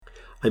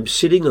I'm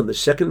sitting on the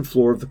second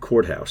floor of the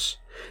courthouse,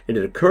 and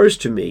it occurs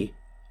to me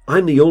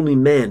I'm the only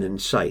man in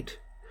sight.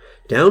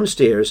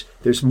 Downstairs,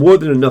 there's more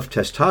than enough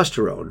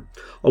testosterone,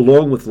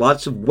 along with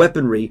lots of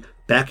weaponry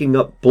backing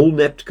up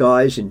bull-necked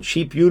guys in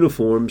cheap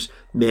uniforms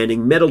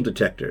manning metal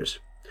detectors.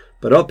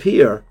 But up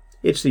here,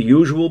 it's the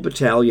usual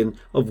battalion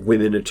of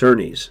women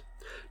attorneys.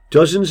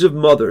 Dozens of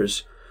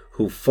mothers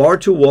who far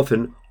too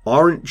often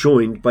aren't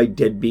joined by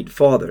deadbeat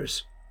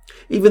fathers.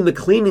 Even the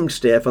cleaning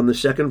staff on the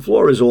second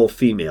floor is all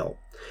female,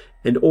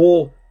 and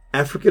all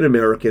African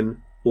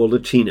American or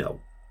Latino.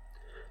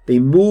 They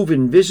move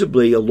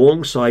invisibly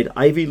alongside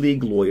Ivy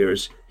League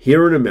lawyers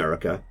here in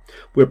America,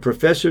 where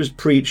professors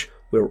preach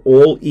we're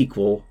all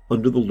equal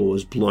under the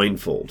law's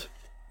blindfold.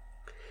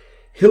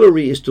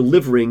 Hillary is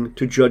delivering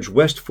to Judge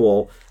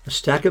Westphal a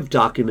stack of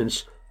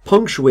documents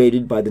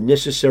punctuated by the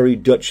necessary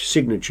Dutch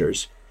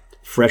signatures,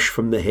 fresh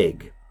from The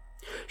Hague.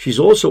 She's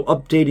also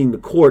updating the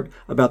court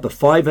about the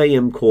 5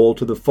 a.m. call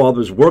to the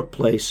father's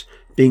workplace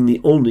being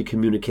the only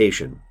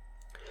communication.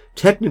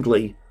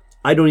 Technically,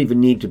 I don't even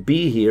need to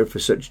be here for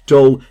such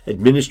dull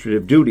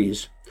administrative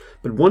duties,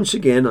 but once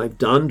again I've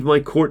donned my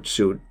court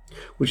suit,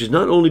 which is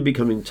not only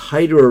becoming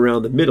tighter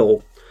around the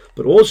middle,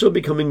 but also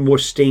becoming more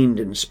stained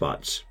in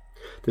spots.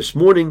 This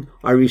morning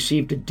I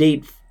received a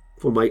date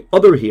for my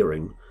other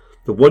hearing,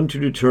 the one to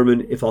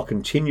determine if I'll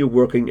continue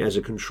working as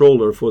a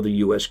controller for the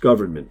U.S.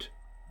 government.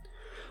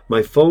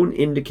 My phone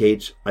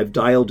indicates I've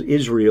dialed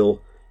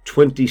Israel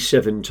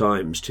 27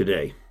 times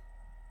today.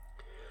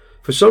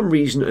 For some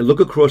reason, I look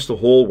across the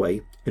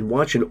hallway and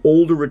watch an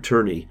older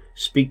attorney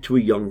speak to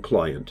a young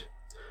client.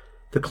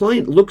 The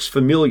client looks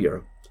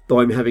familiar, though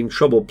I'm having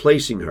trouble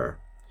placing her.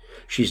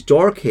 She's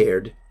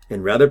dark-haired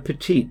and rather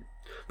petite,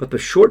 but the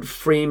short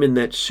frame in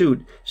that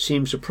suit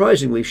seems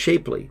surprisingly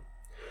shapely.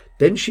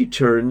 Then she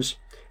turns,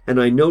 and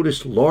I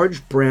notice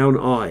large brown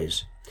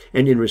eyes,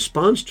 and in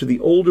response to the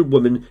older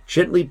woman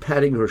gently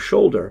patting her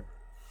shoulder,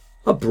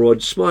 a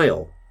broad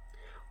smile.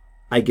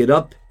 I get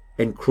up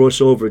and cross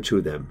over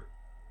to them.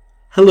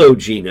 "Hello,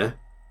 Gina."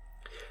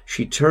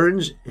 She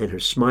turns, and her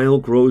smile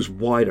grows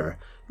wider.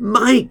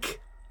 "Mike!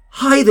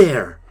 Hi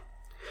there!"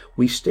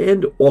 We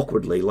stand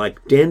awkwardly,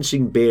 like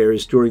dancing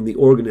bears during the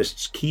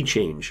organist's key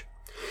change.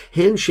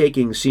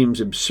 Handshaking seems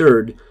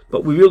absurd,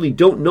 but we really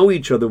don't know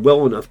each other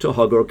well enough to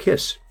hug or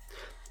kiss.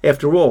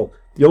 After all,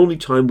 the only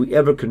time we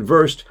ever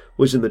conversed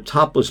was in the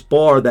topless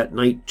bar that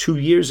night 2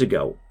 years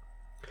ago.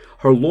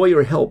 Her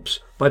lawyer helps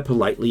by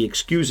politely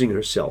excusing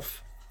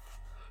herself.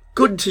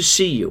 "Good to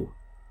see you,"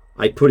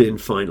 I put in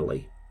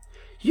finally.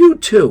 "You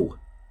too.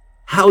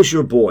 How's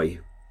your boy?"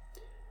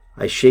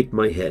 I shake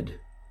my head.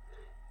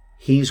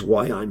 He's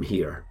why I'm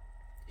here.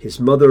 His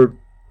mother,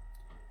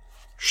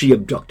 she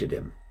abducted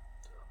him.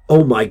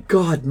 "Oh my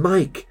God,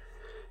 Mike!"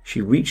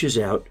 She reaches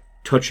out,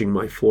 touching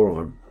my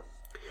forearm.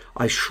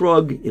 I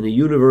shrug in a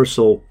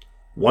universal,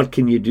 what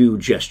can you do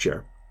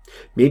gesture.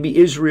 Maybe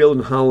Israel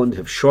and Holland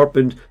have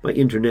sharpened my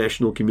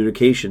international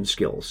communication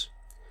skills.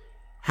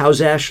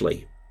 "How's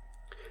Ashley?"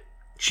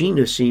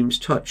 Gina seems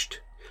touched.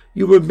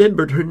 "You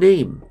remembered her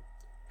name."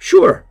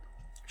 "Sure.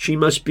 She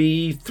must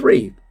be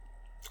 3.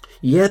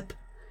 "Yep.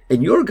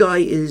 And your guy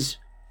is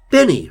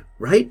Benny,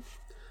 right?"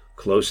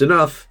 "Close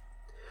enough."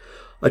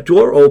 A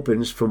door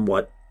opens from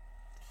what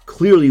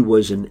clearly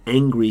was an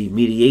angry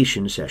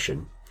mediation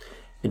session,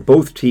 and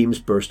both teams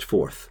burst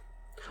forth.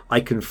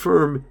 I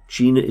confirm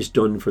Gina is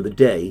done for the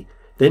day,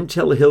 then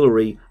tell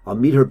Hillary I'll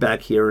meet her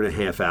back here in a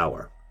half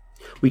hour.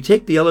 We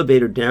take the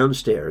elevator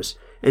downstairs,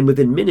 and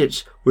within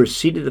minutes we're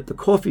seated at the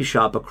coffee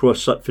shop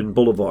across Sutphin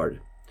Boulevard.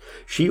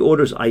 She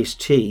orders iced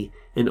tea,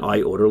 and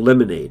I order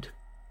lemonade.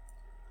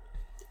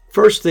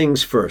 "First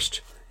things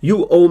first,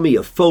 you owe me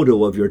a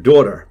photo of your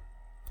daughter."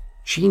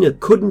 Gina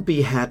couldn't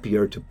be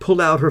happier to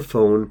pull out her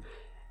phone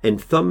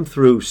and thumb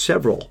through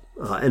several,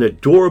 an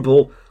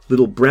adorable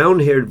little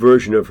brown-haired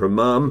version of her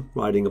mom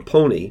riding a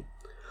pony,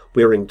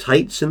 wearing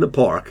tights in the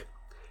park,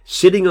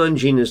 sitting on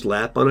Gina's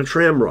lap on a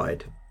tram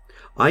ride.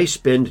 I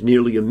spend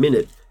nearly a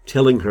minute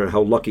telling her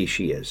how lucky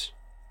she is.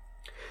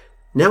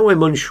 Now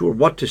I'm unsure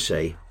what to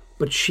say,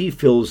 but she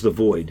fills the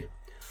void.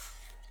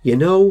 "You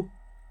know,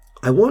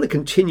 I want to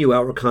continue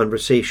our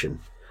conversation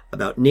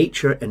about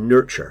nature and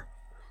nurture,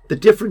 the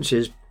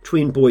differences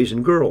between boys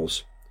and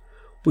girls.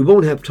 We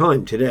won't have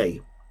time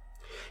today."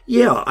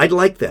 "Yeah, I'd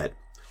like that.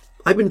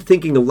 I've been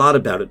thinking a lot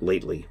about it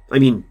lately. I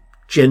mean,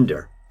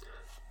 gender.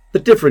 The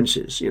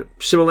differences,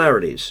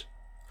 similarities."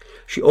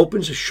 She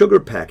opens a sugar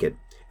packet,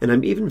 and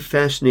I'm even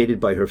fascinated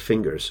by her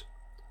fingers.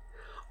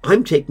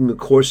 "I'm taking a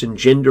course in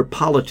gender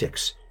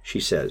politics," she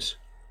says.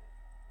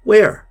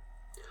 "Where?"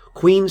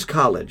 "Queens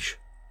College."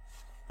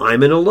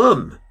 "I'm an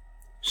alum.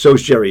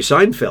 So's Jerry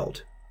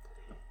Seinfeld."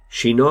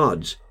 She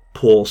nods.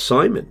 "Paul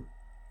Simon."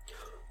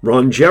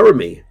 "Ron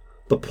Jeremy,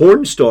 the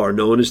porn star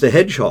known as the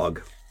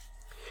Hedgehog."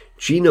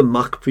 Gina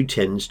mock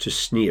pretends to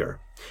sneer.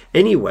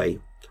 "Anyway,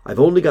 I've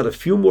only got a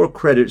few more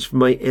credits for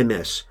my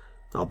MS.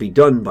 I'll be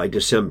done by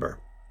December."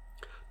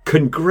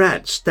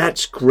 "Congrats,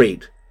 that's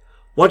great.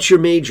 What's your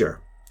major?"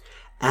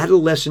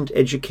 "Adolescent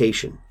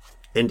education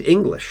and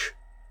English."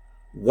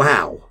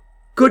 "Wow."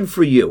 Good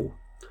for you.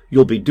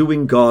 You'll be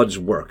doing God's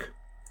work.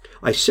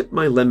 I sip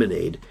my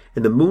lemonade,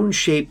 and the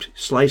moon-shaped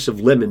slice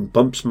of lemon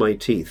bumps my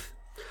teeth.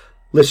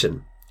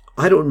 Listen,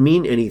 I don't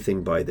mean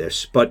anything by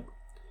this, but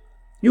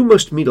you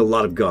must meet a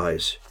lot of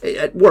guys.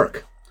 At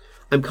work.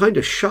 I'm kind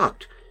of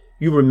shocked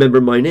you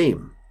remember my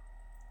name.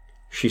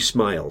 She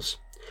smiles.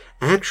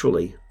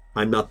 Actually,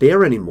 I'm not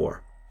there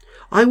anymore.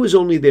 I was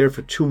only there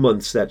for 2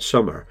 months that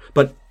summer,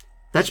 but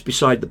that's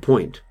beside the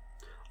point.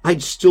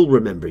 I'd still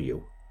remember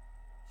you.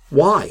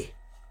 Why?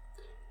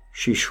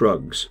 She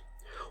shrugs.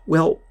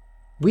 Well,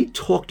 we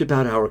talked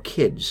about our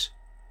kids.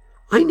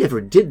 I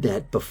never did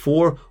that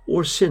before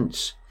or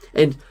since.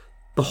 And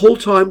the whole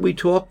time we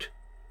talked,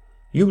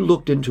 you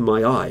looked into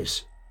my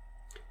eyes.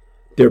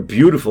 They're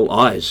beautiful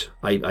eyes,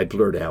 I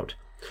blurt out.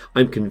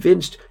 I'm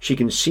convinced she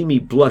can see me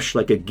blush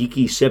like a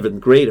geeky 7th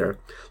grader,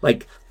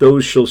 like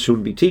those she'll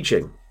soon be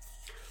teaching.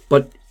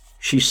 But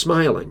she's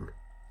smiling.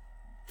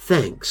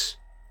 Thanks.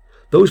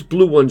 Those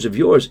blue ones of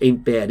yours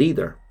ain't bad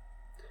either.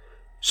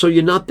 So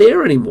you're not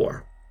there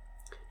anymore.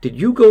 Did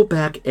you go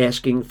back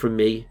asking for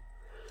me?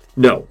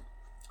 No,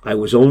 I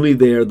was only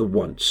there the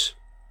once.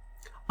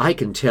 I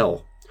can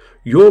tell.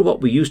 You're what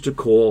we used to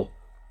call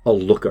a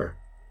looker,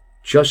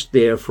 just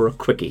there for a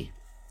quickie.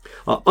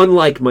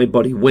 Unlike my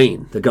buddy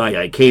Wayne, the guy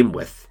I came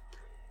with.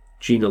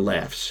 Gina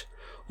laughs.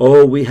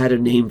 Oh, we had a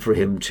name for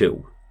him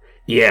too.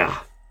 Yeah,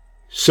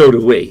 so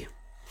do we.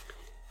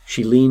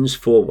 She leans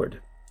forward.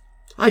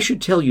 I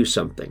should tell you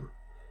something.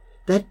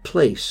 That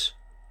place,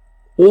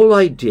 all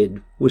I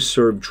did was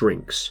serve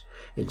drinks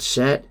and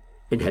sat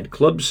and had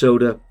club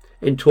soda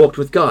and talked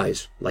with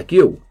guys like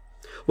you.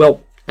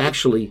 Well,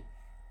 actually,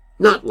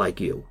 not like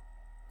you.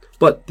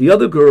 But the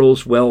other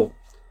girls, well,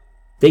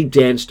 they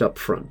danced up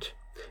front,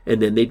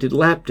 and then they did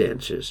lap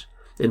dances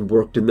and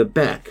worked in the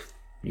back.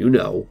 You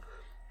know,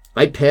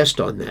 I passed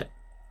on that.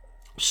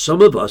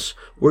 Some of us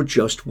were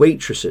just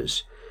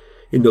waitresses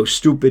in those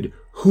stupid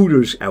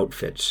Hooters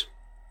outfits.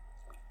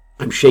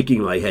 I'm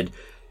shaking my head.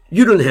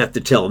 You don't have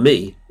to tell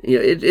me.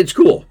 It's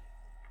cool.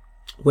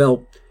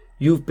 Well,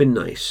 you've been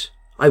nice.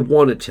 I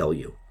want to tell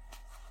you.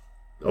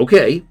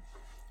 Okay.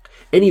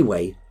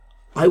 Anyway,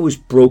 I was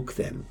broke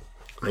then.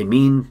 I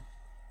mean,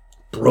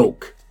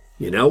 broke,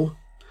 you know?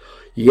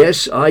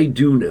 Yes, I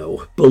do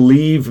know.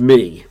 Believe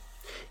me.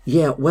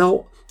 Yeah,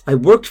 well, I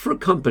worked for a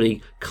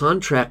company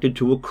contracted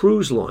to a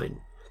cruise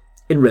line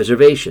in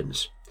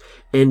reservations,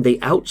 and they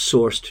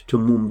outsourced to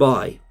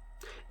Mumbai.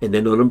 And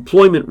then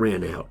unemployment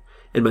ran out,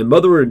 and my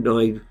mother and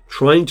I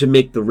trying to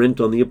make the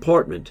rent on the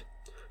apartment,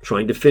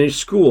 trying to finish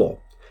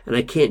school, and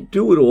I can't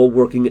do it all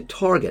working at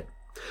Target.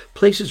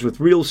 Places with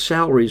real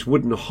salaries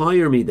wouldn't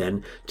hire me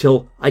then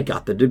till I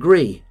got the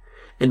degree.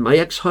 And my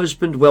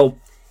ex-husband, well,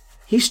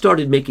 he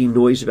started making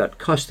noise about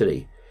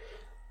custody.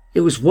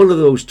 It was one of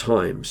those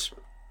times.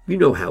 You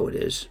know how it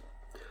is.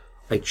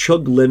 I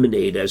chug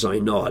lemonade as I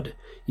nod.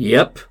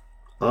 Yep,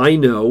 I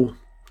know.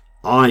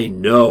 I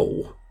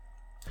know.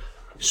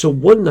 So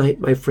one night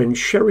my friend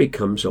Sherry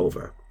comes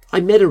over.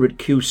 I met her at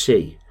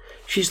QC.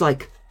 She's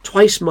like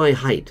twice my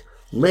height,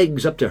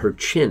 legs up to her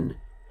chin.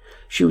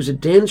 She was a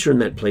dancer in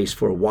that place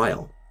for a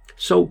while.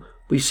 So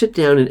we sit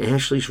down in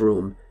Ashley's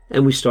room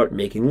and we start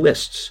making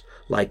lists,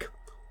 like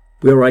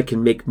where I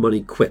can make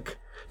money quick,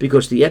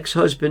 because the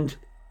ex-husband,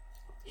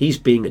 he's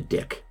being a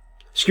dick.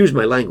 Excuse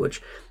my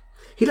language.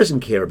 He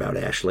doesn't care about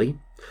Ashley,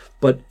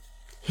 but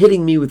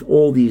hitting me with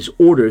all these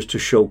orders to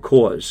show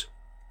cause.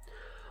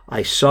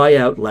 I sigh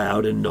out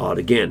loud and nod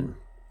again.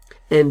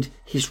 And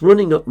he's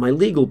running up my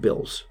legal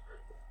bills,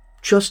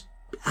 just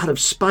out of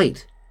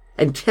spite,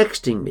 and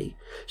texting me,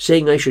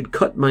 saying I should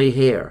cut my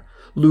hair,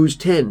 lose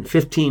 10,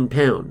 15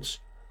 pounds.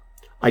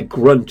 I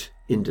grunt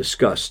in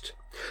disgust.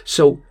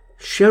 So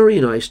Sherry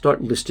and I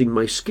start listing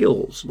my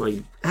skills,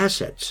 my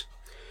assets.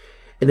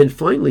 And then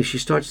finally she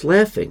starts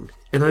laughing,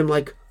 and I'm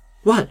like,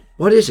 What?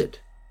 What is it?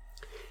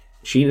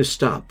 Gina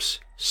stops,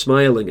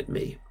 smiling at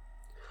me.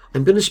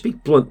 I'm going to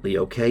speak bluntly,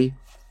 okay?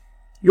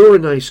 You're a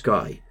nice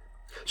guy.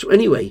 So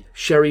anyway,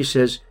 Sherry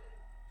says,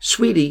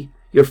 Sweetie,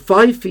 you're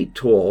 5 feet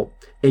tall,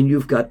 and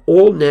you've got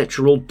all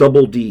natural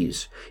double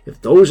Ds.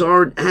 If those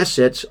aren't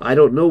assets, I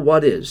don't know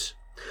what is.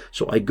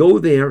 So I go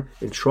there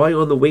and try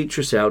on the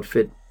waitress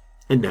outfit,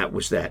 and that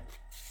was that.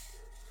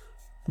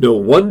 No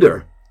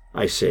wonder,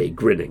 I say,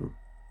 grinning.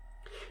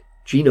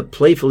 Gina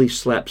playfully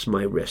slaps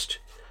my wrist.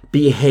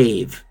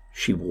 Behave,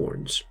 she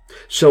warns.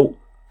 So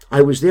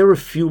I was there a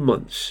few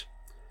months.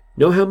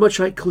 Know how much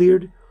I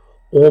cleared?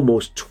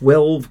 Almost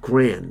 12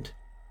 grand.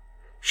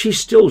 She's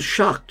still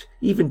shocked,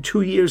 even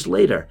 2 years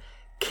later.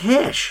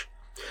 Cash.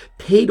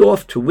 Paid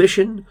off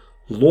tuition,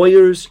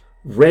 lawyers,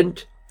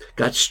 rent,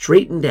 got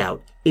straightened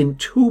out in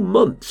 2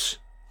 months.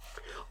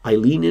 I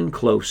lean in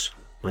close,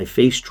 my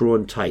face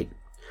drawn tight.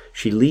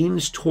 She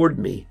leans toward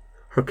me,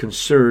 her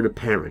concern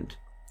apparent.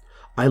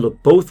 I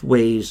look both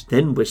ways,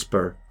 then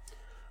whisper,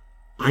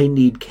 I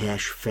need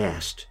cash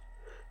fast.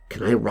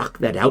 Can I rock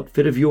that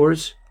outfit of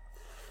yours?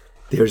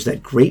 There's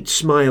that great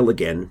smile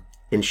again,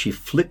 and she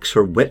flicks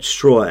her wet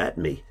straw at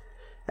me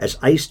as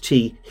iced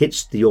tea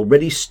hits the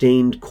already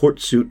stained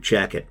court suit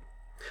jacket.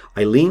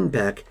 I lean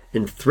back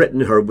and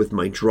threaten her with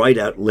my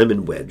dried-out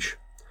lemon wedge.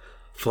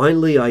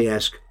 Finally, I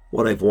ask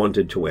what I've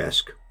wanted to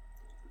ask.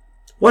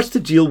 What's the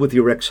deal with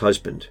your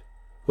ex-husband?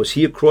 Was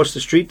he across the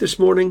street this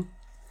morning?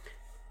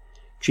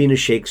 Gina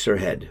shakes her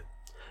head.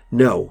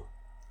 No,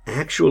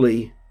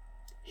 actually,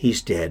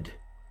 he's dead.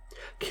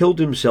 Killed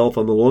himself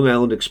on the Long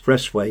Island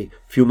Expressway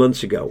a few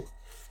months ago.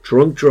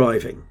 Drunk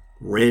driving.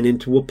 Ran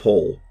into a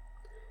pole.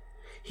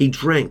 He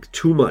drank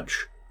too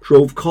much.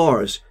 Drove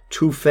cars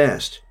too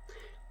fast.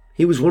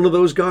 He was one of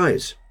those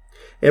guys.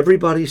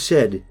 Everybody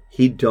said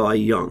he'd die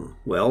young.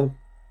 Well,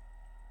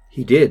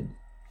 he did.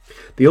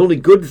 The only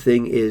good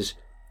thing is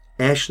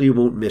Ashley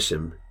won't miss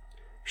him.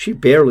 She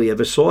barely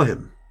ever saw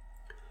him.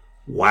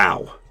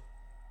 Wow.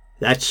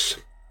 That's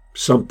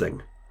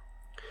something.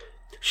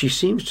 She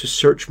seems to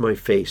search my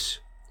face.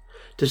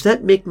 Does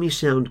that make me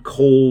sound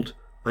cold?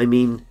 I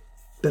mean,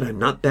 that I'm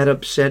not that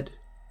upset?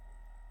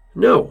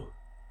 No,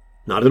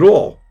 not at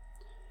all.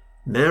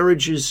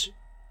 Marriages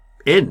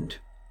end.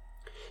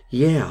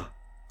 Yeah,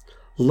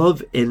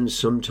 love ends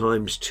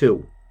sometimes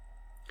too.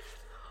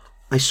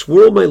 I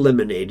swirl my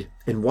lemonade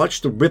and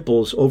watch the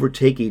ripples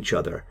overtake each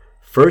other,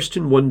 first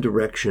in one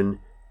direction,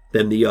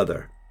 then the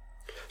other.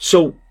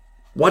 So,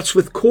 what's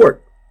with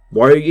court?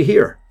 Why are you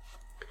here?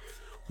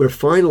 We're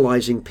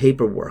finalizing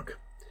paperwork.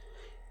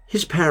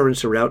 His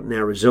parents are out in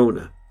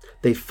Arizona.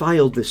 They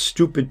filed this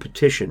stupid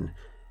petition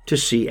to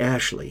see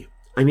Ashley.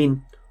 I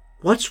mean,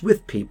 what's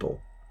with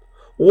people?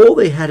 All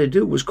they had to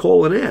do was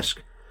call and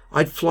ask.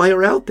 I'd fly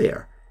her out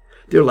there.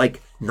 They're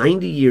like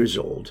 90 years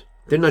old.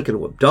 They're not going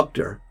to abduct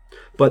her,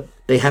 but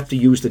they have to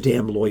use the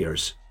damn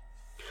lawyers.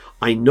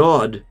 I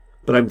nod,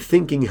 but I'm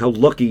thinking how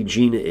lucky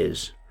Gina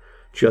is.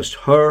 Just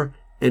her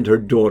and her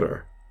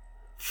daughter.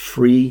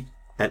 Free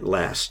at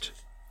last.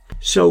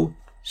 So,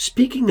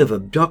 speaking of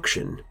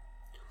abduction,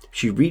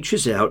 she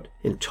reaches out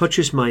and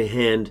touches my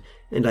hand,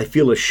 and I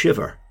feel a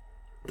shiver.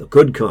 The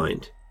good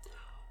kind.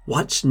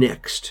 What's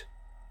next?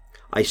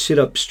 I sit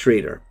up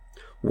straighter.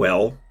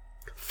 Well,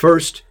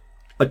 first,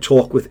 a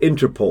talk with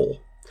Interpol.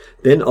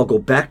 Then I'll go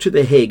back to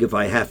The Hague if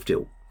I have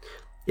to.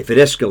 If it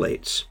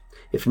escalates.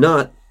 If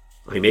not,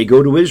 I may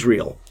go to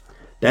Israel.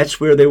 That's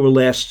where they were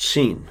last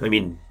seen.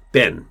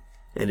 Ben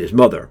and his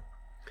mother.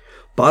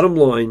 Bottom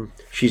line,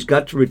 she's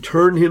got to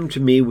return him to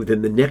me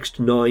within the next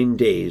 9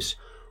 days,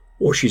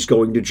 or she's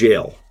going to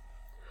jail.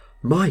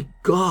 My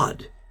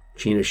God,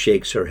 Gina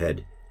shakes her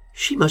head.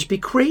 She must be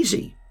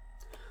crazy.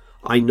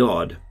 I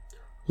nod.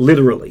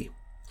 Literally.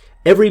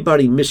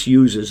 Everybody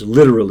misuses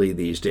literally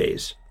these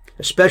days,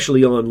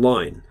 especially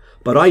online,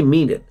 but I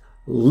mean it.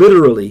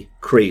 Literally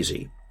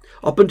crazy.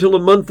 Up until a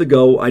month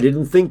ago, I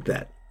didn't think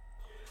that.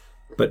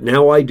 But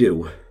now I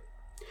do.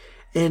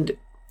 And,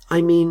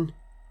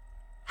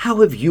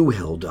 how have you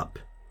held up?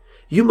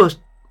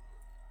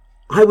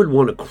 I would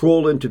want to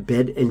crawl into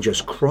bed and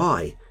just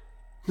cry,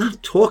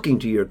 not talking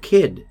to your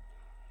kid.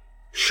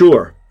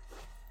 Sure,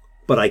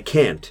 but I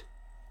can't.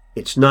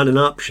 It's not an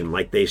option,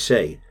 like they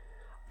say.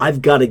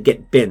 I've got to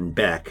get Ben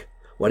back.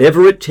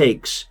 Whatever it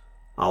takes,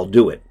 I'll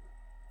do it.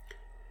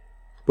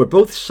 We're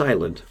both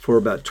silent for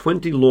about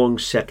 20 long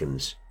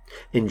seconds,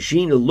 and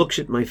Gina looks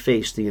at my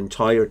face the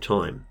entire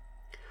time.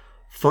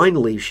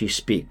 Finally, she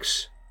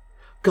speaks.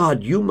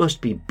 God, you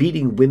must be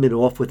beating women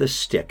off with a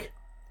stick.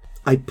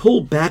 I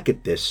pull back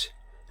at this,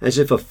 as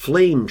if a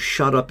flame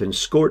shot up and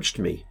scorched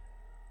me.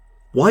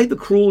 Why the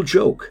cruel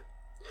joke?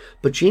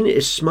 But Gina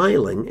is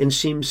smiling and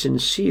seems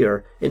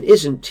sincere and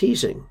isn't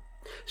teasing.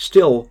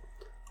 Still,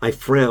 I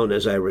frown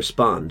as I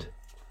respond.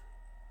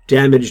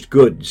 Damaged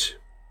goods.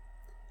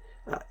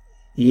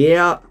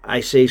 Yeah, I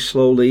say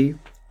slowly.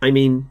 I'm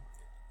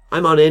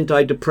on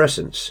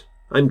antidepressants.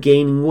 I'm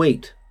gaining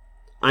weight.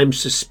 I'm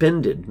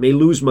suspended, may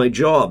lose my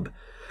job.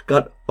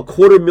 Got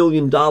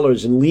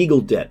 $250,000 in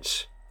legal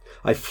debts.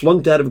 I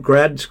flunked out of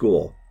grad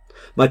school.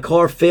 My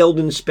car failed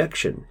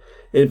inspection,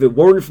 and if it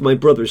weren't for my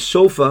brother's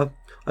sofa,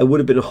 I would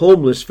have been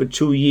homeless for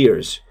 2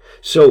 years.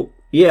 So,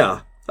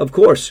 yeah, of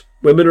course,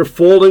 women are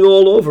falling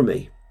all over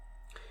me.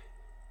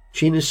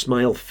 Gina's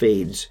smile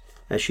fades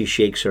as she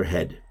shakes her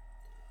head.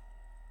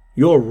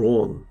 You're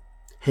wrong.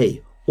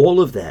 Hey, all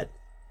of that,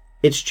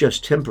 it's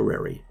just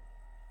temporary.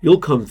 You'll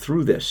come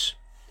through this.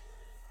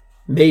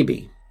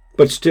 Maybe,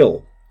 but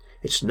still,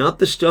 it's not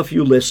the stuff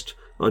you list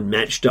on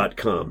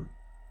Match.com.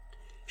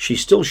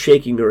 She's still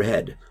shaking her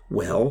head.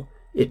 Well,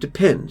 it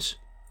depends.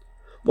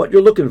 What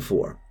you're looking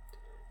for.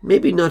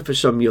 Maybe not for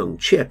some young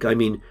chick.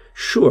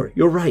 Sure,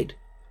 you're right.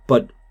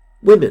 But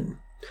women.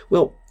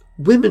 Well,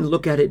 women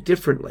look at it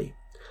differently.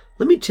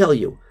 Let me tell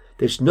you,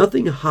 there's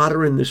nothing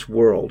hotter in this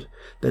world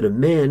than a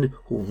man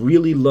who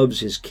really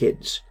loves his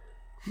kids.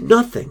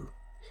 Nothing.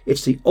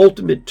 It's the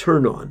ultimate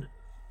turn-on.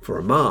 For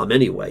a mom,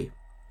 anyway.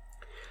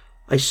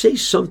 I say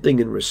something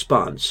in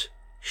response.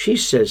 She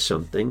says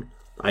something.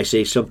 I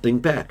say something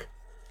back.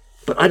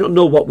 But I don't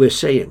know what we're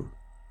saying.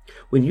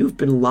 When you've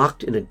been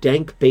locked in a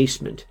dank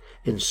basement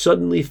and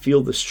suddenly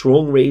feel the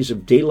strong rays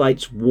of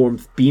daylight's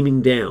warmth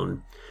beaming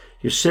down,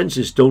 your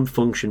senses don't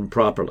function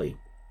properly.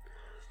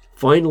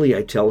 Finally,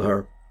 I tell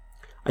her,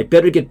 I'd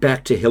better get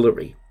back to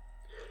Hillary.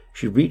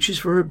 She reaches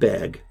for her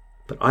bag,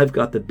 but I've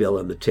got the bill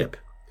and the tip.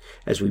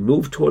 As we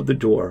move toward the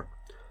door,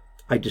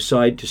 I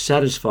decide to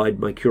satisfy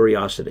my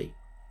curiosity.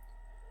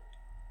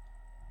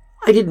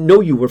 I didn't know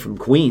you were from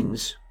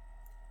Queens.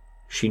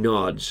 She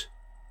nods.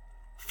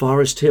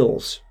 Forest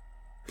Hills.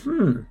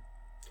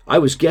 I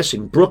was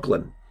guessing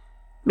Brooklyn.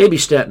 Maybe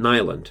Staten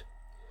Island.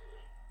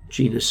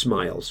 Gina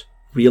smiles.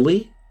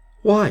 Really?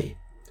 Why?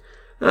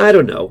 I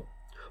don't know.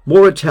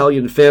 More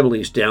Italian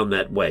families down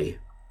that way.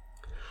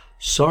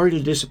 Sorry to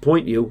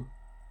disappoint you.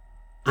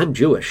 I'm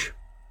Jewish.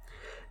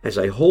 As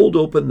I hold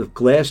open the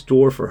glass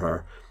door for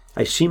her,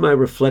 I see my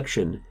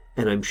reflection,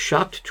 and I'm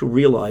shocked to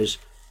realize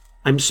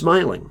I'm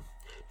smiling.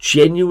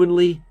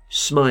 Genuinely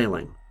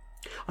smiling.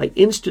 I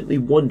instantly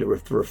wonder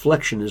if the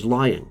reflection is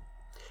lying.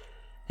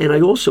 And I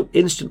also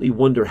instantly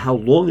wonder how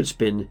long it's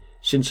been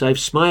since I've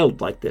smiled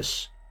like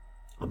this.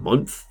 A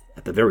month,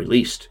 at the very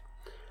least.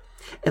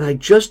 And I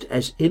just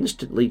as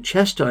instantly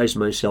chastise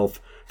myself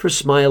for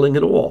smiling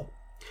at all.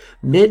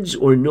 Meds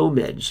or no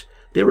meds,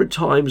 there are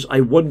times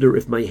I wonder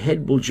if my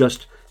head will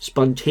just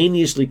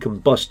spontaneously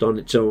combust on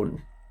its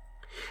own.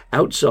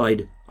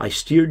 Outside, I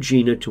steer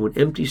Gina to an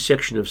empty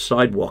section of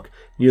sidewalk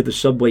near the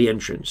subway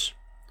entrance.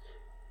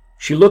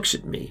 She looks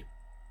at me.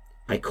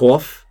 I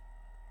cough.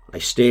 I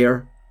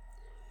stare.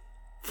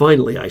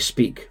 Finally, I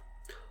speak.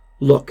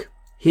 Look,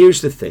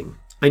 here's the thing.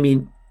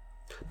 The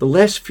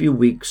last few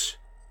weeks,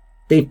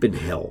 they've been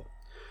hell.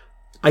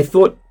 I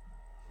thought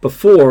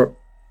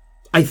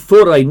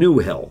I knew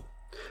hell.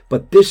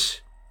 But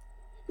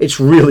it's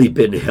really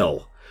been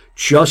hell.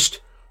 Just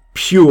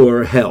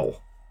pure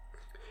hell.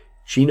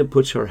 Gina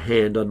puts her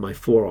hand on my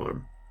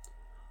forearm.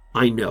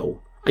 I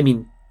know.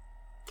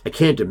 I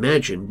can't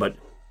imagine, but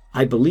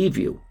I believe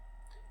you.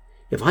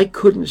 If I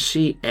couldn't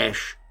see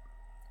Ash...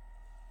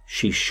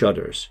 She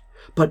shudders.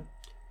 But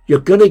you're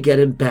gonna get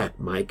him back,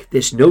 Mike.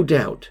 There's no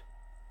doubt.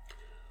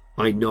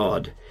 I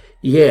nod.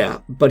 Yeah,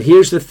 but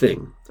here's the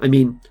thing.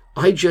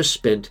 I just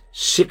spent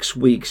 6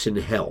 weeks in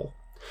hell.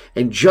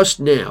 And just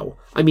now,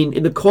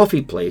 in the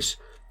coffee place,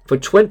 for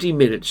 20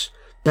 minutes,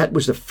 that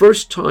was the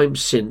first time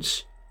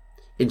since,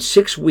 in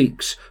 6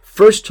 weeks,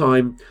 first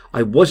time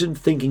I wasn't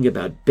thinking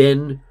about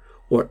Ben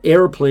or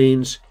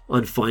airplanes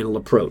on Final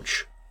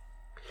Approach.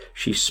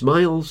 She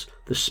smiles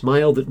the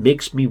smile that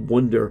makes me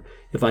wonder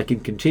if I can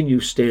continue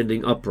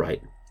standing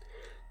upright.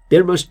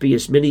 There must be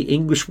as many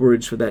English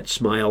words for that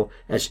smile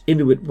as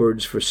Inuit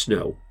words for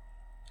snow.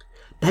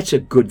 That's a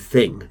good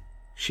thing,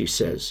 she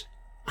says.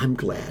 I'm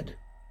glad.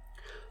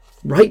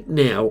 Right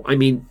now,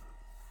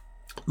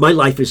 my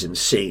life is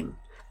insane.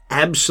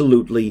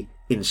 Absolutely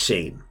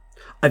insane.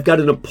 I've got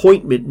an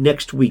appointment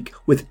next week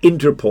with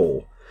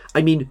Interpol.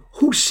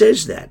 Who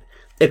says that?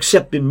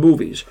 Except in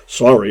movies.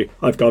 Sorry,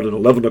 I've got an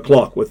 11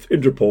 o'clock with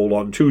Interpol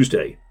on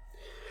Tuesday.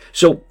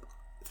 So,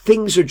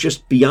 things are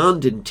just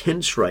beyond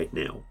intense right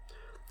now.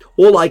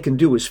 All I can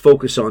do is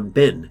focus on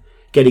Ben,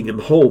 getting him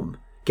home,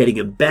 getting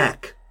him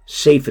back,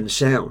 safe and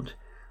sound.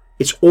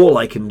 It's all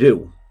I can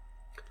do.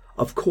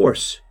 Of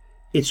course,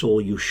 it's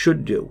all you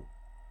should do.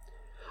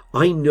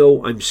 I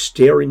know I'm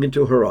staring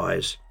into her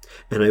eyes,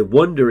 and I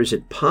wonder, is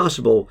it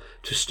possible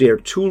to stare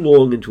too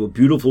long into a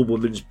beautiful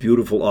woman's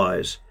beautiful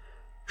eyes?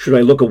 Should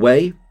I look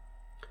away?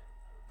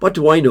 What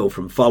do I know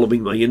from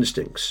following my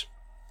instincts?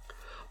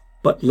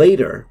 But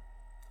later,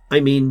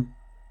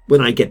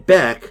 when I get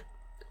back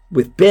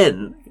with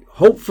Ben,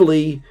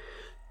 hopefully,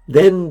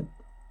 then,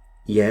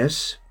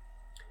 yes,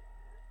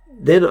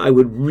 then I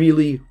would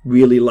really,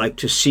 really like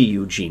to see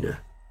you, Gina.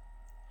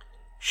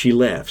 She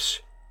laughs.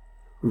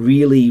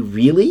 Really,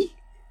 really?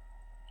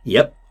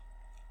 Yep.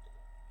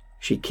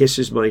 She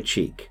kisses my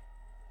cheek.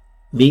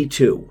 Me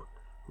too.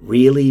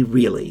 Really,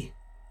 really.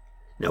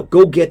 Now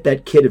go get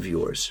that kid of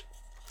yours.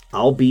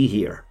 I'll be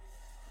here.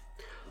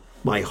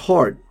 My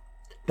heart,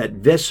 that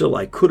vessel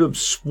I could have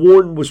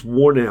sworn was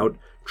worn out,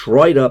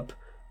 dried up,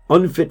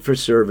 unfit for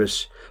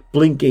service,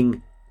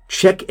 blinking,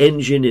 check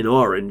engine in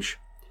orange,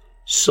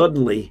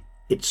 suddenly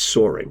it's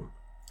soaring.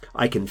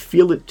 I can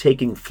feel it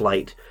taking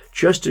flight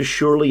just as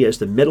surely as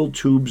the metal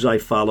tubes I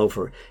follow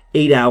for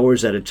 8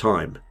 hours at a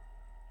time.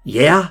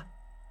 Yeah?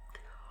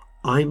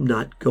 I'm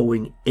not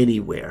going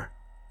anywhere,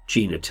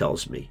 Gina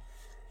tells me.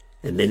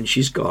 And then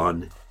she's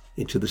gone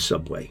into the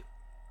subway.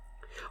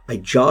 I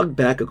jog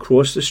back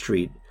across the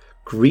street,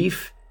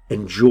 grief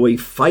and joy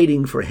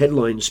fighting for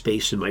headline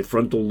space in my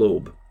frontal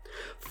lobe.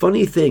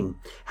 Funny thing,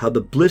 how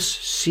the bliss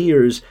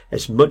sears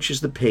as much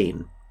as the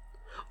pain.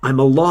 I'm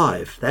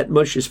alive, that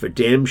much is for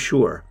damn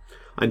sure.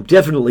 I'm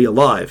definitely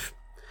alive.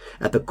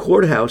 At the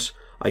courthouse,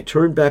 I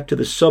turn back to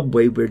the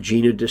subway where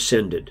Gina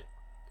descended.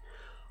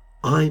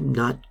 I'm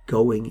not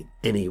going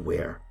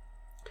anywhere.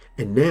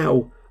 And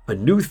now a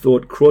new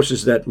thought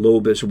crosses that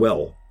lobe as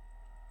well.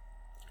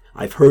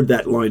 I've heard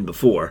that line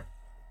before.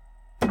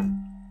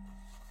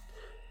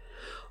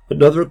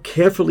 Another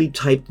carefully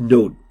typed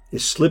note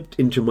is slipped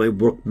into my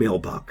work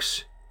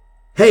mailbox.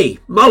 Hey,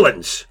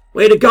 Mullins!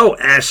 Way to go,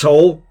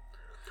 asshole!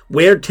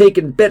 We're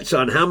taking bets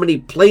on how many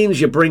planes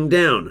you bring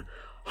down.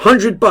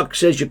 $100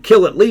 says you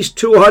kill at least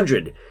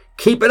 200.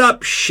 Keep it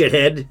up,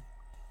 shithead.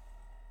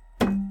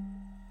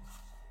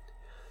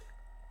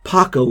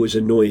 Paco is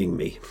annoying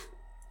me.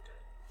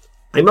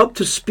 I'm up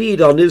to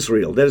speed on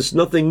Israel. There's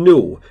nothing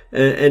new.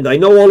 And I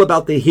know all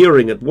about the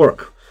hearing at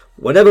work.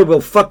 Whatever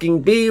will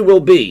fucking be, will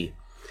be.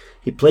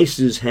 He places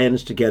his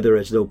hands together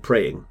as though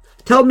praying.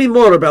 Tell me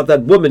more about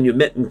that woman you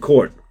met in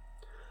court.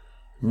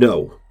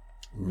 No,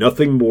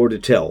 nothing more to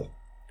tell.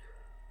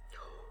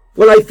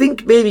 Well, I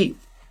think maybe...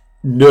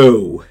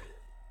 No.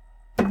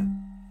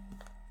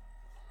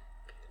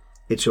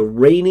 It's a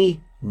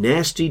rainy,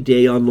 nasty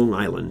day on Long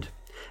Island,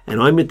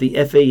 and I'm at the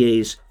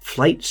FAA's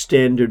Flight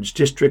Standards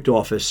District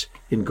Office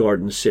in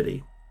Garden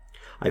City.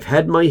 I've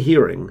had my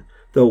hearing,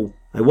 though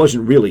I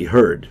wasn't really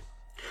heard.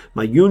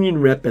 My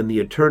union rep and the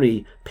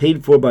attorney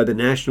paid for by the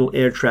National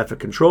Air Traffic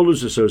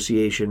Controllers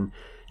Association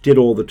did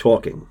all the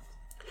talking.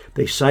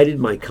 They cited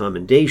my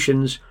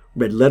commendations,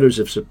 read letters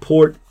of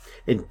support,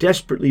 and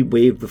desperately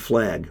waved the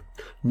flag,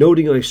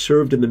 noting I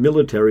served in the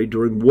military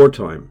during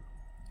wartime.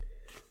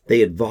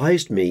 They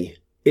advised me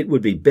it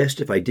would be best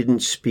if I didn't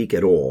speak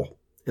at all,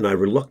 and I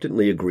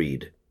reluctantly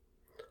agreed.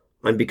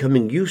 I'm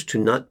becoming used to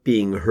not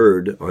being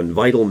heard on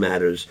vital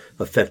matters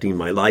affecting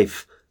my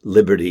life,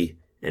 liberty,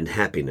 and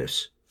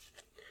happiness.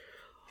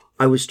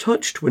 I was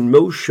touched when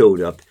Mo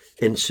showed up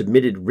and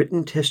submitted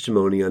written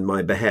testimony on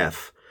my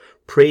behalf,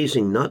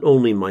 praising not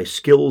only my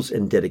skills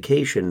and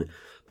dedication,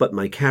 but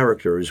my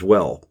character as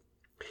well.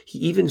 He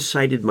even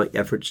cited my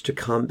efforts to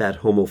combat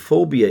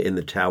homophobia in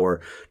the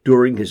tower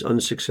during his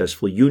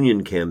unsuccessful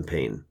union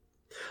campaign.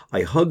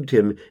 I hugged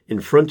him in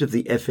front of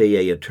the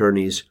FAA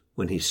attorneys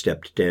when he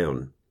stepped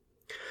down.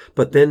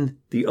 But then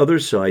the other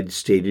side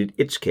stated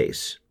its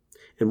case.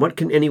 And what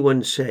can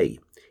anyone say?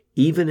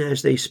 Even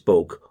as they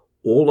spoke,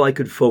 all I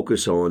could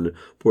focus on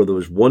were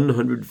those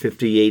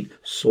 158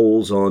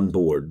 souls on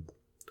board,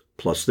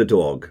 plus the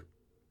dog.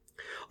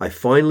 I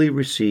finally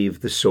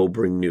received the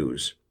sobering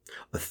news.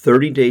 A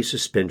 30-day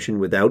suspension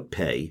without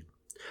pay,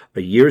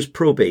 a year's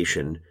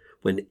probation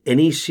when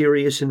any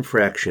serious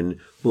infraction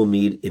will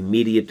need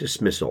immediate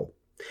dismissal,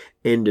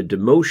 and a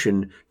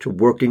demotion to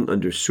working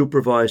under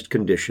supervised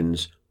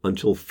conditions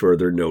until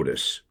further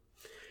notice.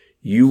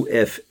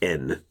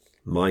 UFN,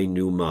 my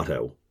new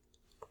motto.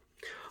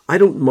 I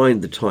don't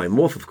mind the time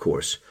off, of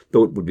course,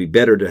 though it would be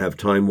better to have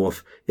time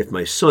off if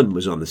my son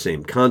was on the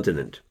same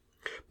continent.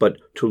 But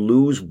to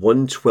lose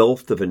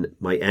 1/12 of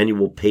my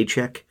annual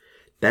paycheck,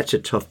 that's a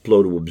tough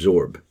blow to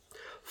absorb.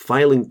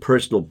 Filing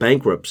personal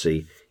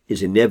bankruptcy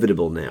is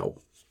inevitable now.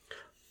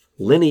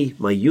 Lenny,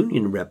 my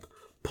union rep,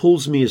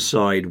 pulls me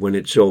aside when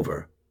it's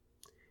over.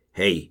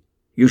 Hey,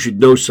 you should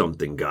know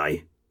something,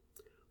 guy.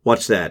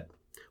 What's that?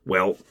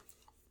 Well,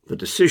 the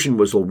decision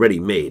was already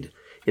made.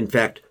 In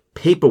fact,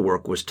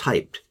 paperwork was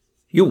typed.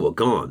 You were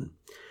gone.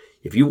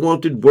 If you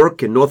wanted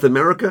work in North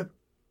America,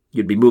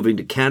 you'd be moving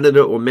to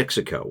Canada or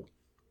Mexico.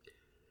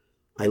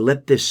 I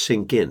let this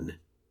sink in.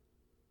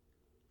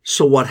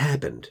 So what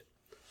happened?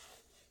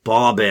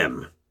 Bob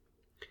M.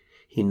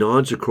 He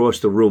nods across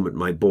the room at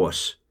my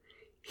boss.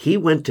 He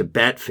went to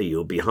bat for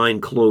you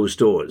behind closed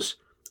doors,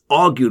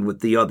 argued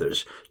with the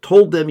others,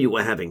 told them you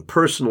were having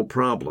personal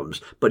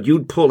problems, but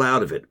you'd pull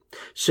out of it,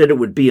 said it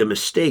would be a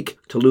mistake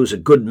to lose a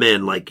good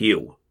man like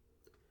you.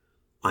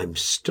 I'm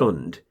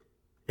stunned,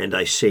 and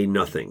I say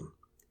nothing.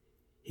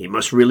 He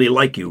must really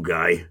like you,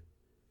 Guy.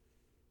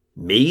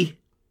 Me?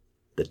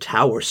 The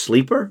tower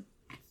sleeper?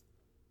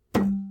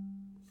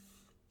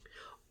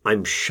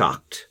 I'm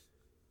shocked.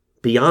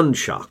 Beyond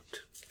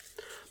shocked.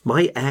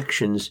 My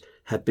actions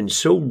have been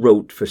so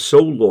rote for so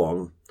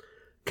long,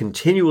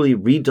 continually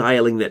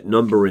redialing that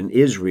number in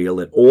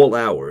Israel at all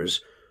hours,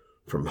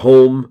 from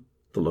home,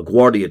 the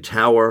LaGuardia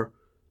Tower,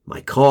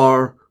 my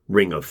car,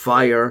 Ring of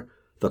Fire,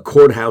 the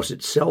courthouse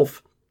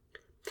itself.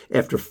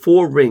 After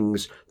 4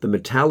 rings, the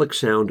metallic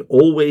sound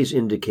always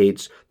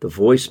indicates the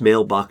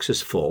voicemail box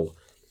is full,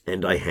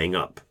 and I hang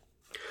up.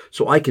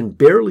 So I can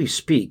barely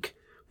speak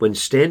when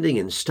standing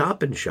in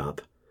Stop and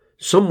Shop,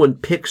 someone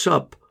picks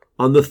up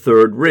on the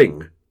 3rd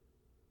ring.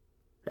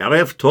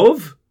 Erev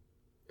Tov?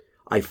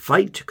 I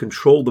fight to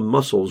control the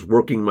muscles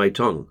working my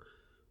tongue.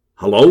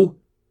 Hello?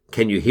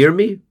 Can you hear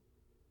me?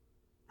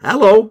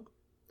 Hello?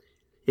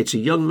 It's a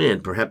young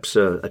man, perhaps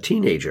a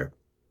teenager.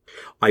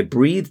 I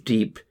breathe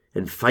deep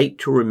and fight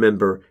to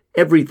remember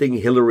everything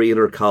Hillary and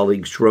her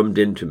colleagues drummed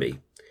into me.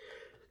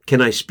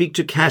 Can I speak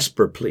to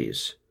Casper,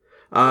 please?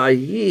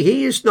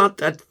 He is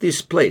not at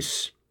this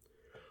place.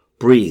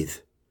 Breathe.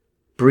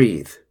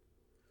 Breathe.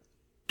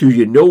 Do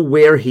you know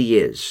where he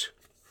is?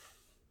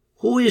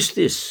 Who is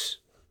this?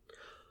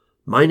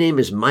 My name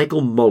is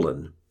Michael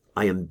Mullen.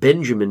 I am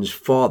Benjamin's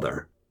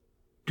father.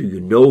 Do you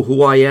know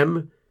who I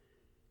am?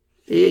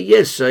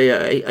 Yes,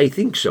 I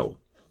think so.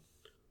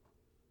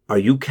 Are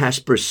you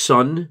Casper's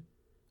son?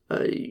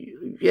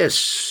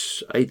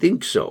 Yes, I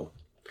think so.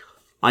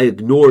 I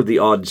ignore the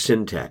odd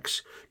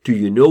syntax. Do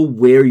you know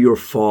where your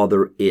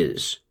father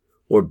is?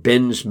 Or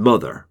Ben's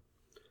mother?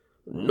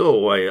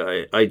 No,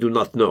 I do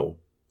not know.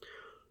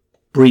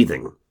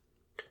 Breathing.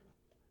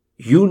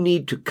 You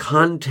need to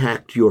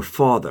contact your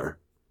father.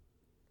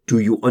 Do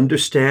you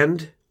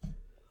understand?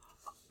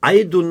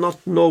 I do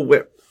not know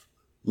where...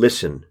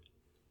 Listen.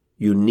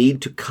 You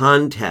need to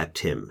contact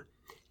him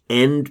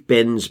and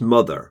Ben's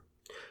mother.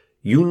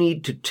 You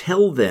need to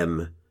tell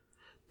them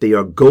they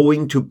are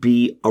going to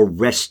be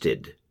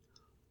arrested.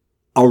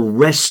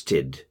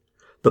 Arrested.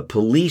 The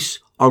police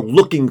are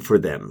looking for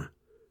them.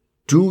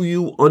 Do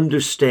you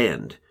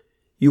understand?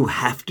 You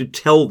have to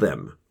tell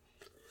them.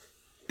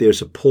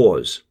 There's a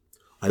pause.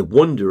 I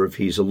wonder if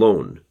he's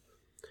alone.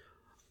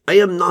 I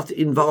am not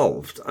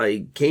involved.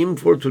 I came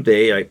for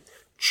today.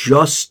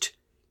 Just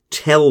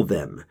tell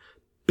them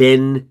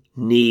Ben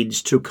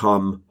needs to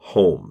come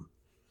home.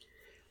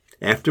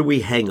 After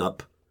we hang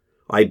up,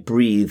 I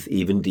breathe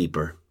even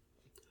deeper.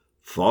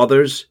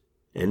 Fathers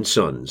and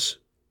sons.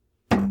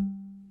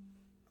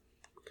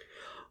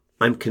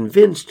 I'm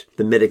convinced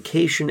the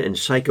medication and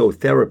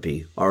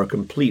psychotherapy are a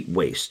complete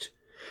waste,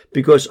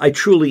 because I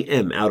truly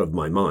am out of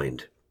my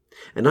mind,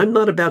 and I'm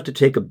not about to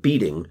take a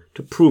beating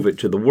to prove it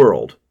to the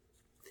world.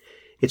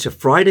 It's a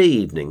Friday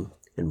evening,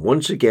 and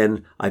once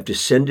again I've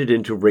descended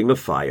into Ring of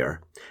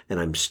Fire, and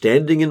I'm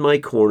standing in my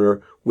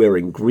corner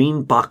wearing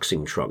green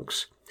boxing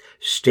trunks,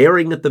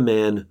 staring at the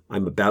man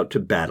I'm about to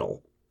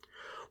battle.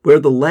 We're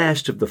the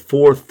last of the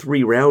 4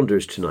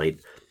 3-rounders tonight,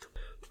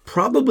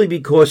 probably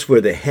because we're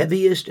the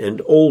heaviest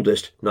and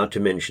oldest, not to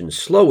mention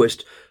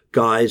slowest,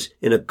 guys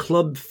in a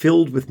club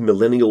filled with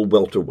millennial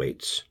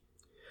welterweights.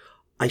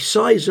 I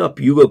size up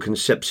Hugo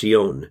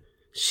Concepcion,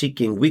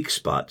 seeking weak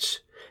spots,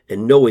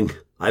 and knowing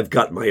I've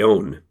got my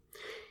own.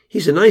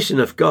 He's a nice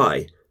enough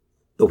guy,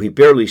 though he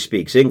barely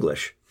speaks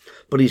English,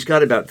 but he's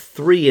got about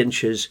 3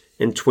 inches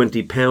and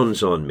 20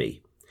 pounds on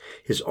me.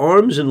 His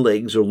arms and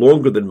legs are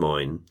longer than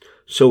mine,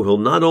 so he'll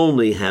not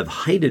only have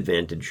height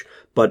advantage,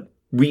 but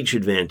reach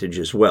advantage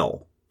as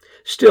well.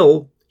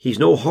 Still, he's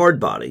no hard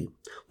body.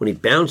 When he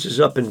bounces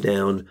up and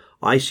down,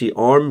 I see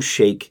arms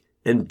shake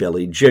and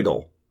belly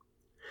jiggle.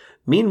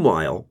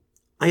 Meanwhile,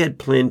 I had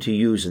planned to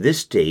use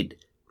this date,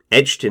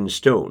 etched in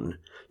stone,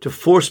 to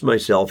force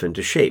myself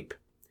into shape.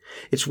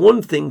 It's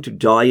one thing to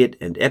diet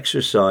and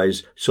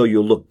exercise so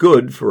you'll look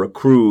good for a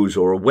cruise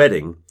or a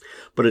wedding,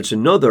 but it's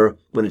another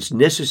when it's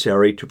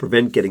necessary to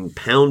prevent getting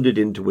pounded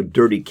into a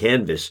dirty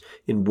canvas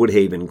in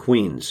Woodhaven,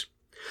 Queens.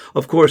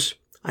 Of course,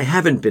 I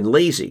haven't been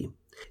lazy.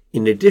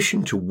 In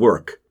addition to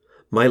work,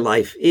 my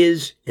life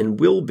is and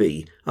will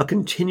be a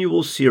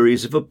continual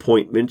series of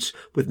appointments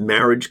with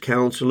marriage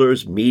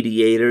counselors,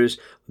 mediators,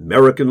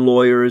 American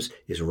lawyers,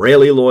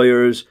 Israeli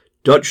lawyers,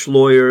 Dutch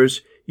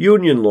lawyers,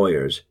 union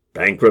lawyers,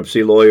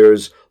 bankruptcy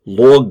lawyers,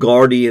 law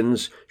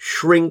guardians,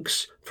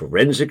 shrinks,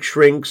 forensic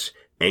shrinks,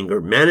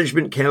 anger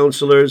management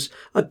counselors,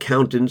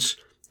 accountants,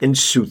 and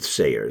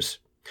soothsayers.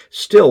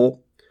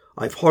 Still,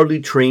 I've hardly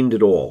trained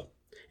at all,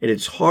 and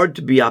it's hard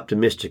to be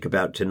optimistic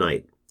about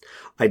tonight.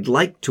 I'd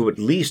like to at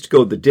least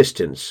go the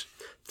distance.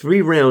 3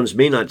 rounds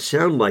may not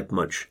sound like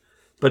much,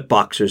 but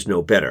boxers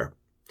know better.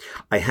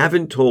 I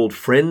haven't told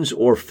friends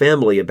or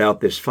family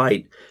about this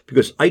fight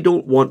because I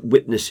don't want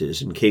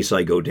witnesses in case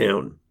I go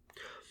down.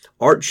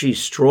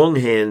 Archie's strong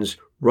hands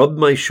rub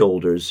my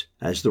shoulders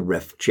as the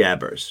ref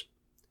jabbers.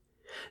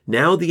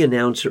 Now the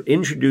announcer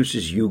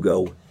introduces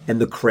Hugo,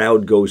 and the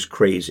crowd goes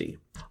crazy.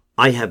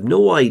 I have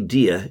no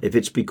idea if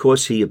it's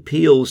because he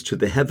appeals to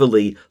the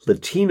heavily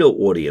Latino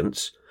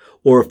audience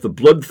or if the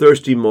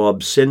bloodthirsty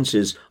mob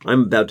senses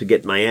I'm about to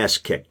get my ass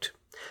kicked.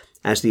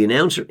 As the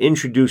announcer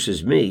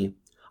introduces me,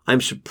 I'm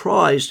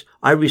surprised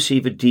I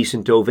receive a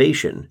decent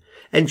ovation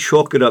and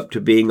chalk it up to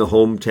being a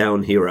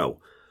hometown hero,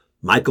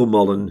 Michael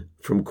Mullen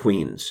from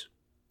Queens.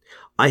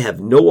 I have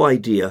no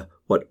idea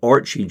what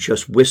Archie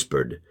just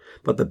whispered,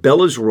 but the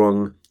bell is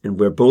rung and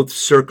we're both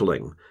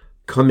circling,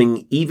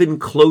 coming even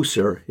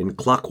closer in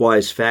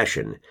clockwise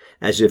fashion,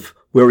 as if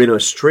we're in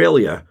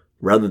Australia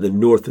rather than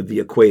north of the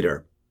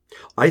equator.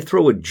 I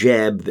throw a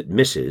jab that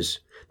misses,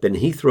 then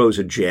he throws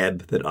a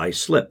jab that I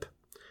slip.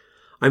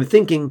 I'm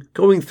thinking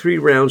going 3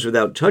 rounds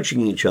without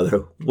touching each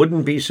other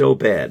wouldn't be so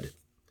bad.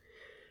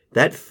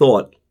 That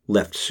thought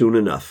left soon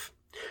enough.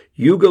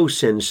 Hugo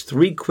sends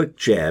 3 quick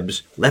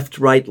jabs, left,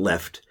 right,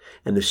 left,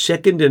 and the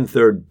second and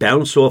third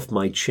bounce off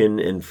my chin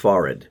and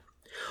forehead.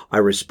 I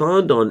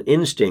respond on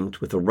instinct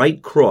with a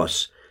right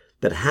cross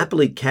that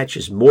happily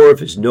catches more of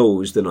his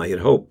nose than I had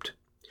hoped.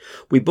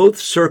 We both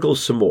circle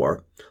some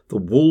more, the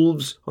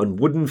wolves on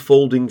wooden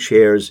folding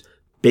chairs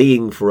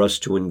baying for us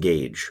to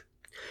engage.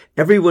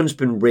 Everyone's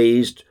been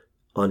raised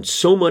on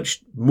so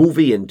much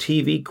movie and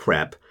TV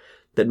crap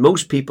that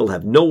most people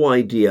have no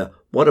idea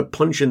what a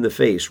punch in the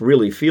face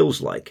really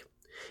feels like.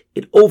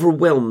 It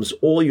overwhelms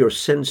all your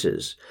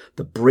senses,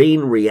 the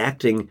brain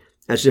reacting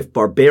as if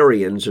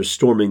barbarians are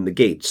storming the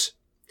gates.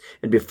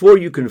 And before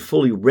you can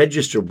fully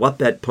register what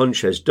that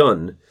punch has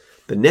done,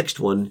 the next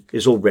one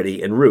is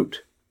already en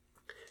route.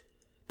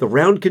 The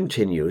round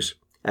continues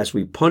as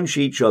we punch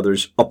each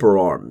other's upper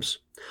arms.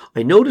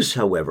 I notice,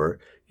 however,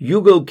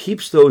 Hugo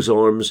keeps those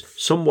arms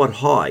somewhat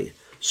high,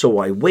 so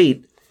I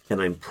wait,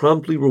 and I'm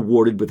promptly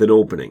rewarded with an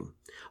opening.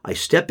 I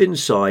step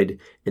inside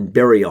and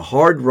bury a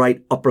hard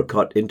right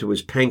uppercut into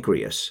his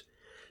pancreas.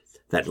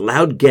 That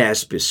loud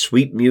gasp is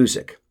sweet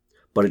music,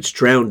 but it's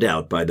drowned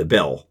out by the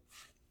bell.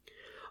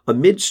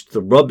 Amidst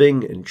the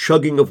rubbing and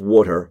chugging of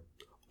water,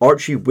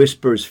 Archie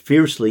whispers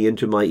fiercely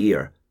into my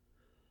ear,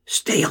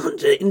 "Stay on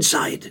the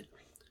inside."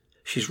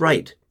 She's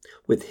right.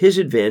 With his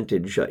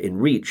advantage in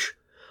reach,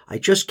 I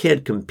just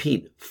can't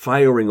compete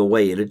firing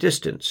away at a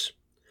distance.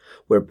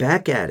 We're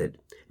back at it,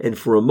 and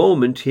for a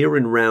moment here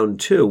in round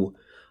 2,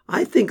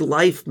 I think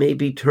life may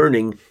be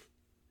turning,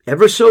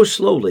 ever so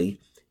slowly,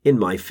 in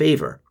my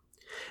favor.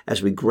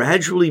 As we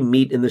gradually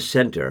meet in the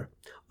center,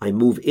 I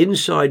move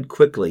inside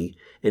quickly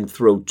and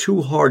throw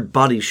 2 hard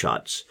body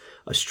shots,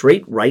 a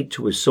straight right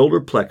to his solar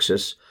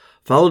plexus,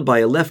 followed by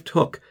a left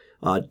hook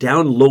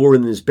down lower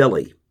in his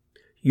belly.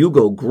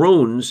 Hugo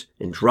groans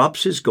and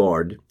drops his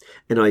guard,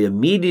 and I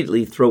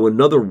immediately throw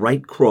another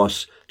right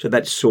cross to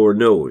that sore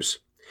nose.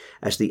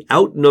 As the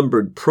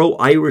outnumbered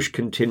pro-Irish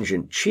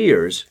contingent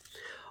cheers,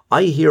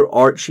 I hear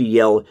Archie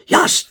yell,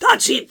 "Yes,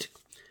 that's it!"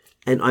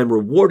 and I'm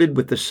rewarded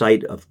with the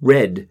sight of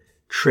red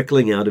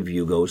trickling out of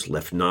Hugo's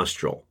left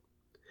nostril.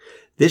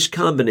 This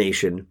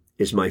combination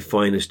is my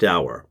finest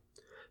hour,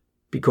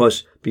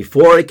 because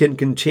before I can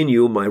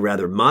continue my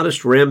rather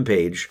modest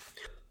rampage,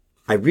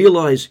 I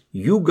realize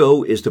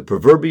Hugo is the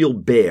proverbial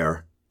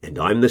bear and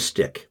I'm the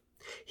stick.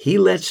 He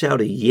lets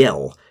out a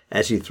yell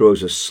as he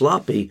throws a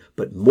sloppy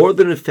but more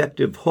than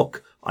effective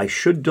hook I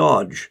should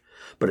dodge,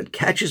 but it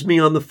catches me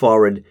on the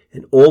forehead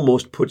and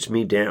almost puts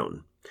me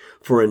down.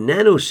 For a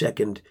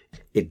nanosecond,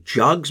 it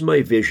jogs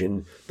my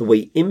vision the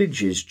way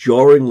images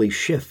jarringly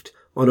shift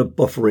on a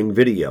buffering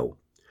video.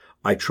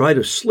 I try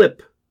to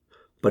slip,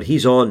 but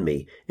he's on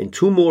me, and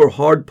 2 more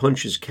hard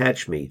punches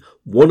catch me,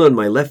 one on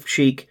my left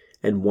cheek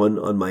and one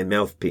on my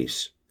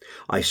mouthpiece.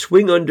 I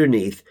swing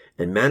underneath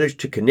and manage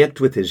to connect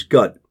with his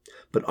gut,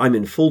 but I'm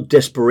in full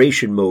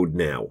desperation mode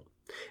now,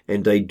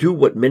 and I do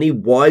what many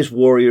wise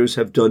warriors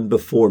have done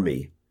before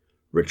me: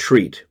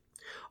 retreat.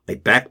 I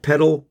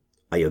backpedal,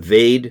 I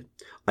evade,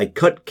 I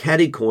cut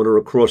catty-corner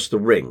across the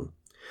ring.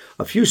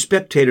 A few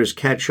spectators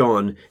catch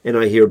on, and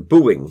I hear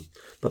booing,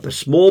 but the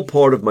small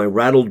part of my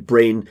rattled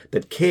brain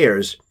that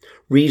cares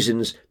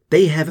reasons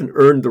they haven't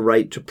earned the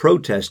right to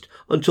protest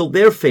until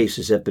their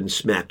faces have been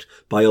smacked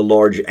by a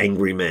large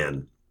angry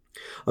man.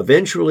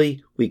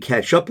 Eventually, we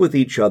catch up with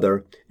each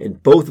other,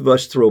 and both of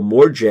us throw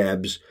more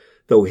jabs,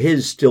 though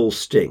his still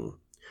sting.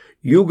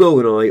 Hugo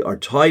and I are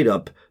tied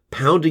up,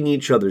 pounding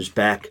each other's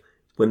back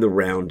when the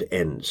round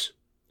ends.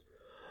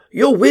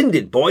 "You're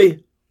winded,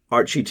 boy,"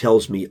 Archie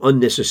tells me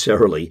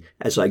unnecessarily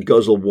as I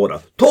guzzle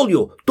water. "Told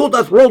you, do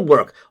that road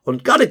work,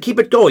 and gotta keep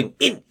it going.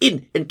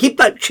 In, and keep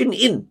that chin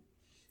in."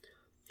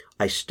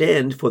 I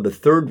stand for the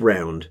 3rd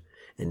round,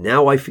 and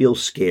now I feel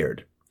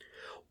scared.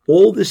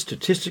 All this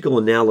statistical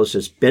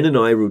analysis Ben and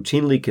I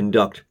routinely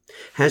conduct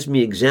has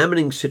me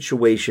examining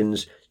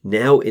situations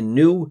now in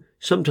new,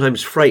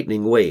 sometimes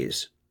frightening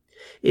ways.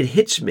 It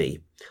hits me.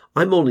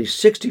 I'm only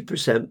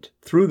 60%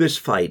 through this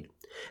fight,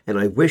 and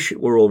I wish it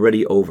were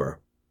already over.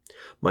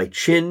 My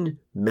chin,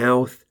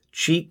 mouth,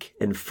 cheek,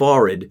 and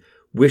forehead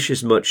wish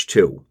as much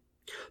too.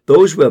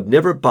 Those who have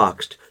never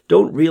boxed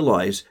don't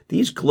realize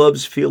these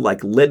gloves feel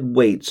like lead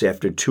weights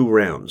after 2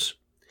 rounds.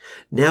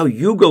 Now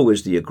Hugo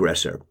is the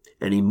aggressor,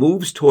 and he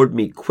moves toward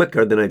me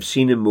quicker than I've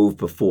seen him move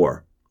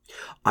before.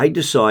 I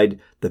decide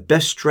the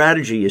best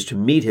strategy is to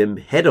meet him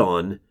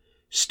head-on,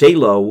 stay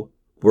low,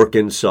 work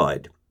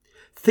inside.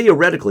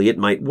 Theoretically, it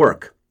might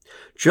work.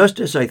 Just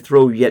as I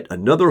throw yet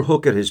another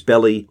hook at his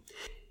belly,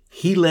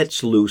 he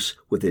lets loose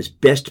with his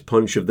best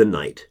punch of the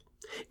night.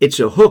 It's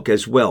a hook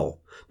as well,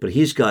 but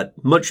he's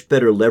got much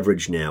better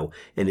leverage now,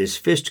 and his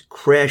fist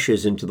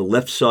crashes into the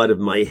left side of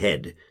my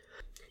head,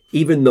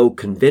 even though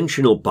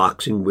conventional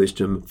boxing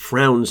wisdom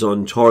frowns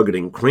on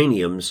targeting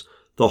craniums,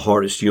 the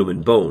hardest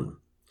human bone.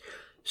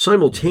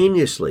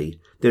 Simultaneously,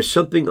 there's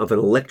something of an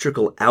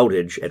electrical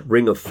outage at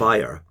Ring of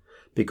Fire,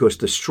 because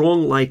the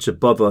strong lights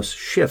above us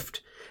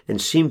shift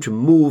and seem to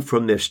move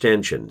from their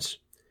stanchions.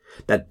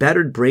 That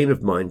battered brain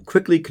of mine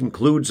quickly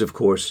concludes, of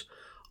course,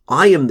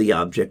 I am the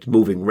object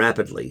moving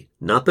rapidly,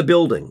 not the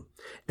building,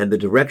 and the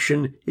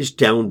direction is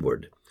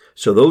downward,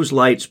 so those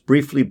lights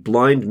briefly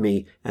blind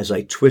me as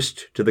I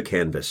twist to the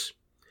canvas.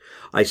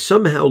 I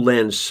somehow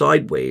land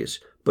sideways,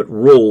 but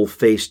roll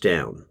face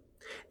down.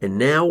 And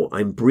now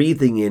I'm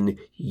breathing in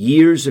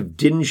years of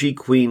dingy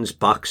Queen's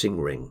boxing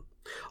ring.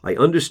 I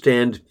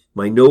understand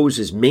my nose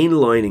is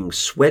mainlining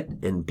sweat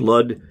and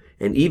blood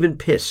and even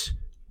piss,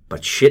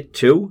 but shit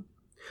too?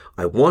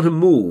 I want to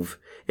move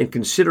and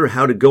consider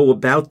how to go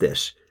about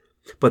this,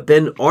 but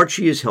then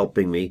Archie is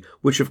helping me,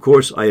 which of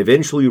course I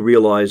eventually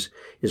realize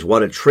is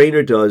what a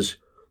trainer does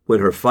when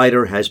her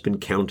fighter has been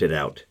counted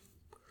out.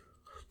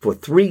 For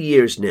 3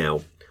 years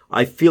now,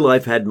 I feel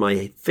I've had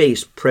my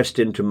face pressed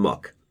into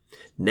muck.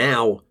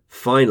 Now,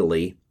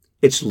 finally,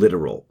 it's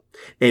literal.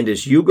 And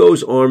as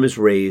Hugo's arm is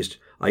raised,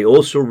 I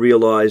also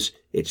realize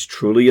it's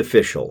truly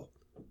official.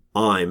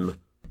 I'm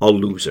a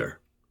loser.